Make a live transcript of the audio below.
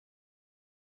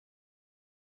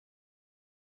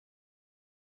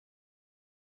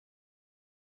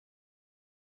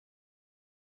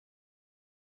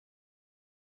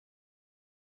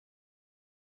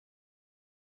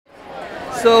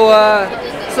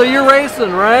So you're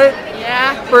racing, right?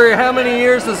 Yeah. For how many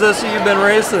years is this that you've been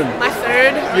racing? My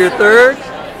third. Your third?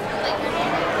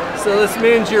 So this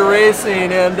means you're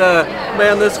racing, and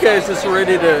man, this guy's just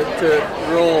ready to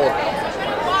roll.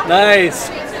 Nice.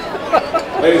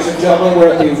 Ladies and gentlemen,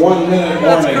 we're at the 1 minute warning.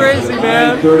 That's crazy,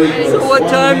 man. So what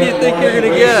time do you think you're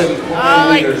going to get?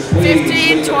 Like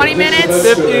 15, 20 minutes.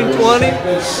 15, 20? A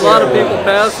lot of people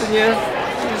passing you.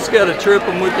 You just got to trip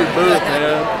them with your boot,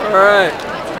 man. All right.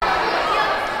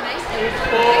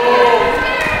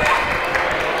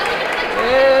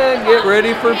 And get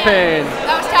ready for pain.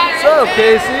 So,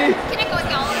 Casey.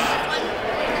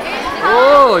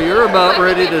 Oh, you're about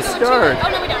ready to start. Oh,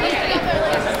 no, we don't. It's going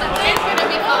to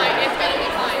be fine. It's going to be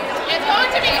fine. It's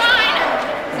going to be fine.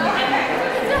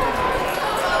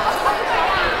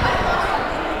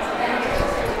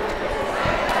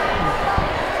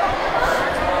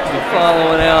 Be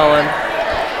following Alan.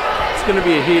 It's going to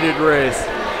be a heated race.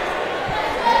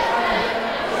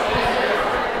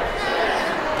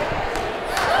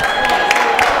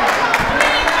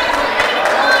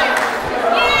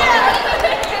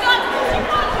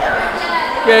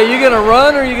 Okay, you gonna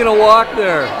run or you gonna walk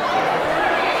there?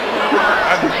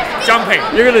 I'm jumping.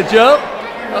 You're gonna jump?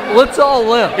 Let's all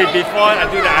limp. Before I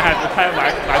do that, I have to tie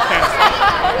my pants.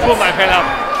 Pull my pants up.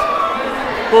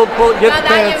 Get the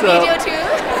pants up. You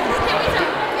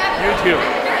too.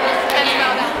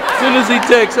 As soon as he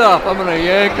takes off, I'm gonna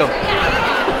yank him.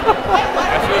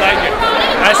 I feel like it.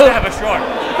 I still have a short.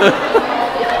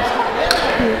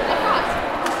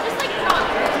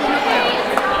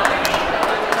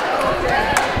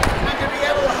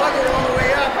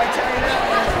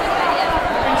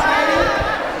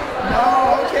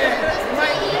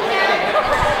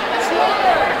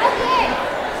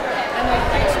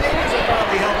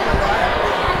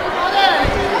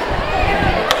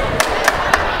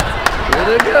 There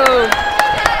they go.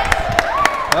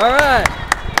 All right.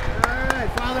 All right,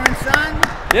 father and son?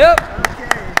 Yep.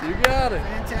 Okay. You got it.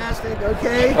 Fantastic.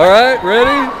 Okay. All right,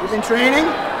 ready? You've been training?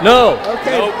 No.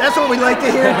 Okay, Nope. that's what we like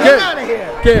to hear. Get out of here.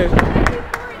 Okay.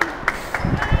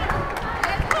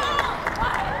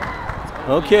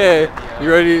 Okay.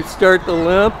 You ready to start the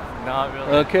limp? Not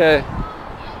really. Okay.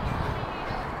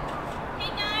 Hey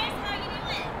guys, how you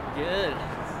doing? Good.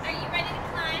 Are you ready to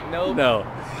climb? No. No.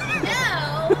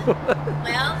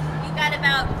 Well, you got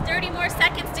about 30 more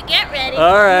seconds to get ready.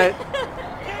 All right.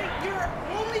 Your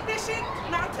only mission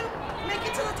not to make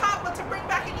it to the top, but to bring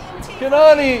back an EMT.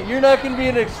 Kanani, you're not going to be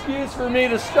an excuse for me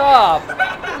to stop. What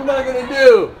am I going to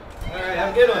do? All right,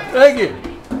 have a good one. Thank you.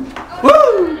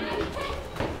 Woo!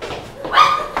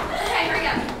 Okay, hurry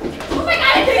up. Oh my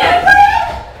god, it's good.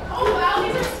 Oh wow,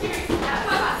 these are scary.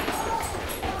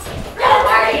 Red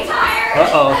party tire.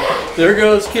 Uh-oh. There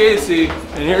goes Casey,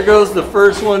 and here goes the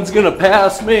first one's going to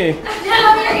pass me. No,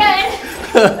 you're good.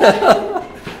 You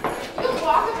can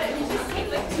walk a bit and just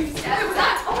take like 2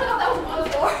 steps. Oh my god, that was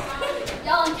 1-4.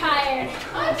 Y'all, I'm tired.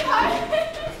 I'm tired.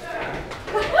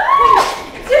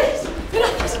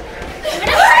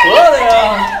 Slow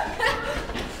down.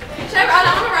 Should I run? I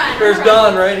want to run. There's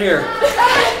Don right here.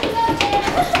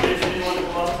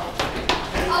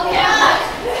 Oh yeah.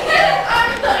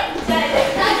 I'm like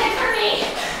dead. That's it for me.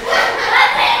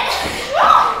 That's it.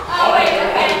 Oh wait,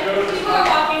 okay. People are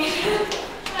walking.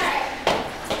 Alright.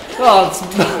 Oh, it's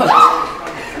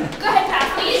Go ahead, pass.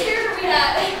 Will you steer for me that?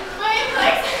 My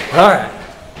legs. all right.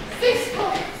 6, 4.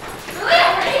 Really?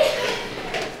 I'm ready?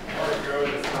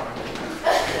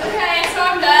 Okay, so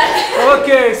I'm done.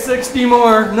 Okay, 60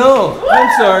 more. No, I'm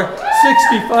sorry.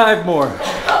 65 more. Oh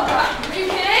god, are you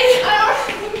kidding? I don't.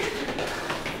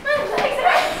 My legs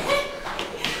are.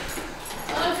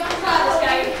 Oh, I'm proud of this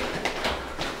guy.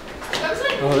 I was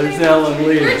like, Oh, there's Ellen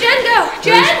Lee. where'd Jen go?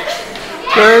 Jen?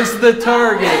 There's the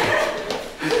target.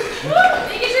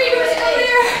 Making sure you were still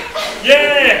there.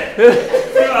 Yeah!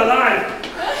 Still alive.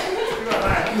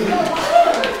 Still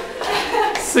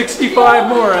alive. 65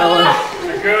 more, Ellen.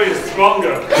 The girl is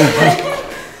stronger.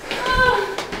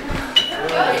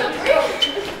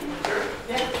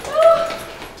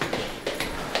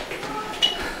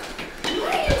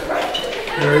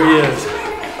 There he is.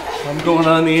 I'm going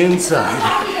on the inside.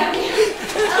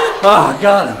 Ah, oh,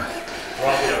 got him.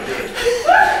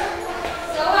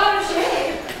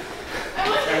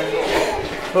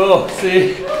 Oh,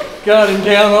 see, got him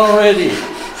down already.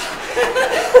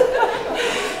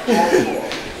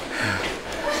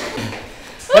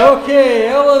 Okay,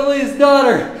 Ellen Lee's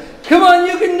daughter. Come on,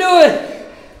 you can do it.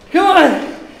 Come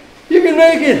on, you can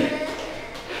make it.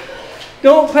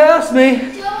 Don't pass me.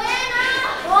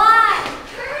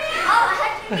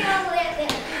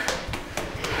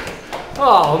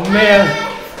 Oh man,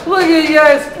 Look at you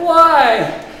guys fly.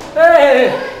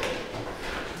 Hey.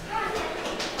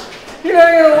 You're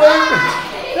not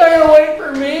gonna wait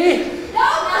for me?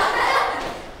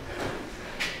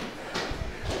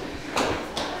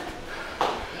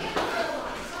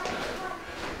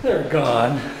 They're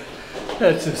gone.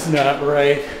 That's just not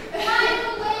right.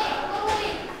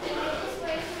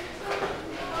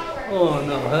 Oh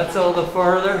no, that's all the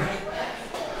farther.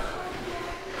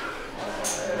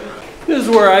 This is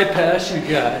where I pass you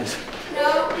guys.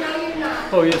 No, you're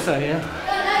not. Oh yes I am. No,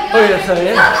 Oh yes I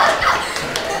am.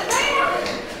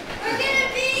 We're gonna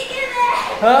beat you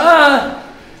there. Ah!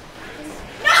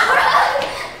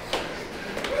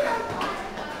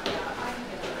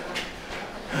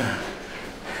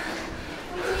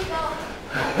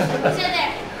 Sit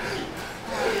there.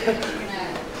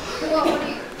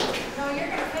 No, you're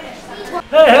gonna finish.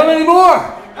 Hey, how many more?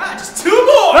 Just 2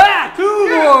 more. Ah, 2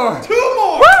 more. 2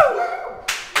 more. Woo!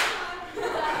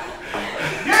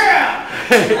 Yeah.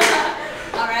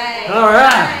 All right. All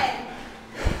right.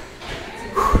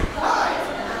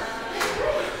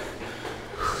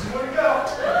 Where to go?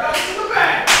 Back to the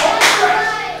back.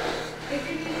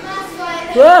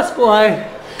 Last fly.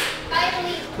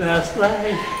 Finally. Last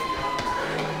fly.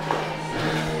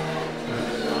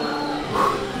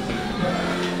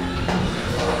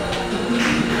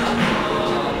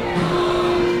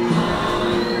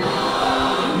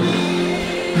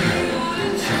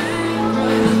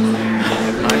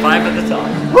 High five at the top.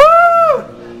 Woo!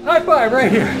 High five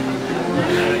right here.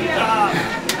 There we go.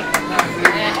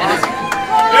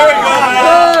 Hey!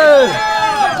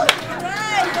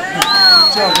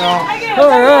 All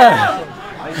right.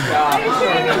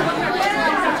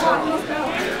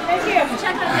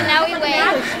 And now we wait.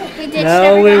 We ditched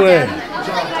Now we everyone wait. down.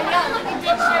 We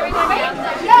ditched everyone down.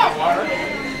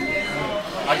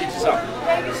 I'll get you some.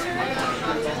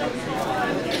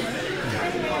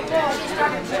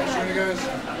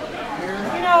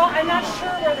 You know, I'm not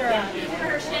sure where they're at.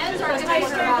 Because I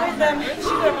stayed with them,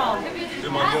 shoot them all.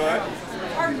 Am I good?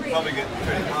 Probably getting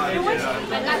pretty hot.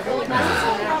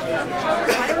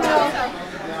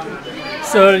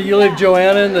 So you leave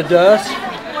Joanna in the dust?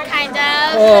 Kind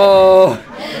of. Oh,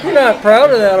 you're not proud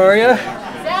of that, are you?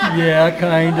 Yeah,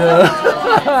 kind of.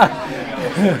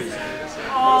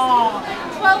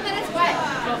 12 minutes wet.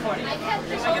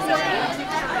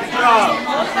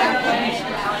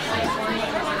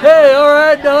 Hey, all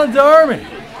right, Don's Army.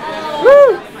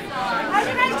 Woo! How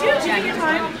did I do? Did you get your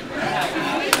time?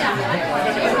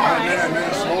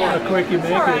 How quick you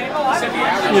make it?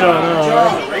 You don't know.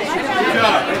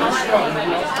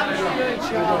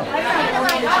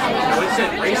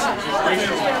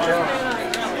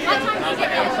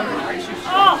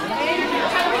 Huh?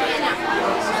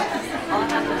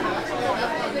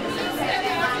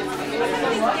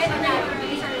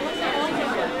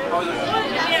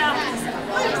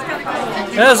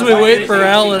 As we wait for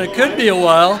Alan, it could be a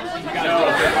while.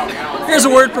 Here's a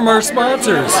word from our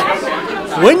sponsors.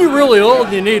 When you're really old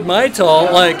and you need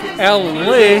Mytol, like Alan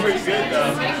Lee,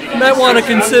 you might want to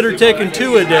consider taking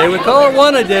 2 a day. We call it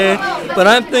 1 a day, but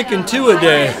I'm thinking 2 a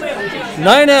day.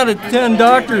 9 out of 10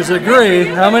 doctors agree.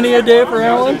 How many a day for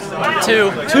Alan?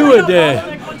 2. 2 a day.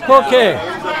 Okay.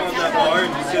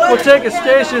 We'll take a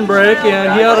station break,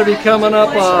 and he ought to be coming up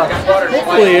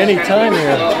hopefully any time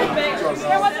here.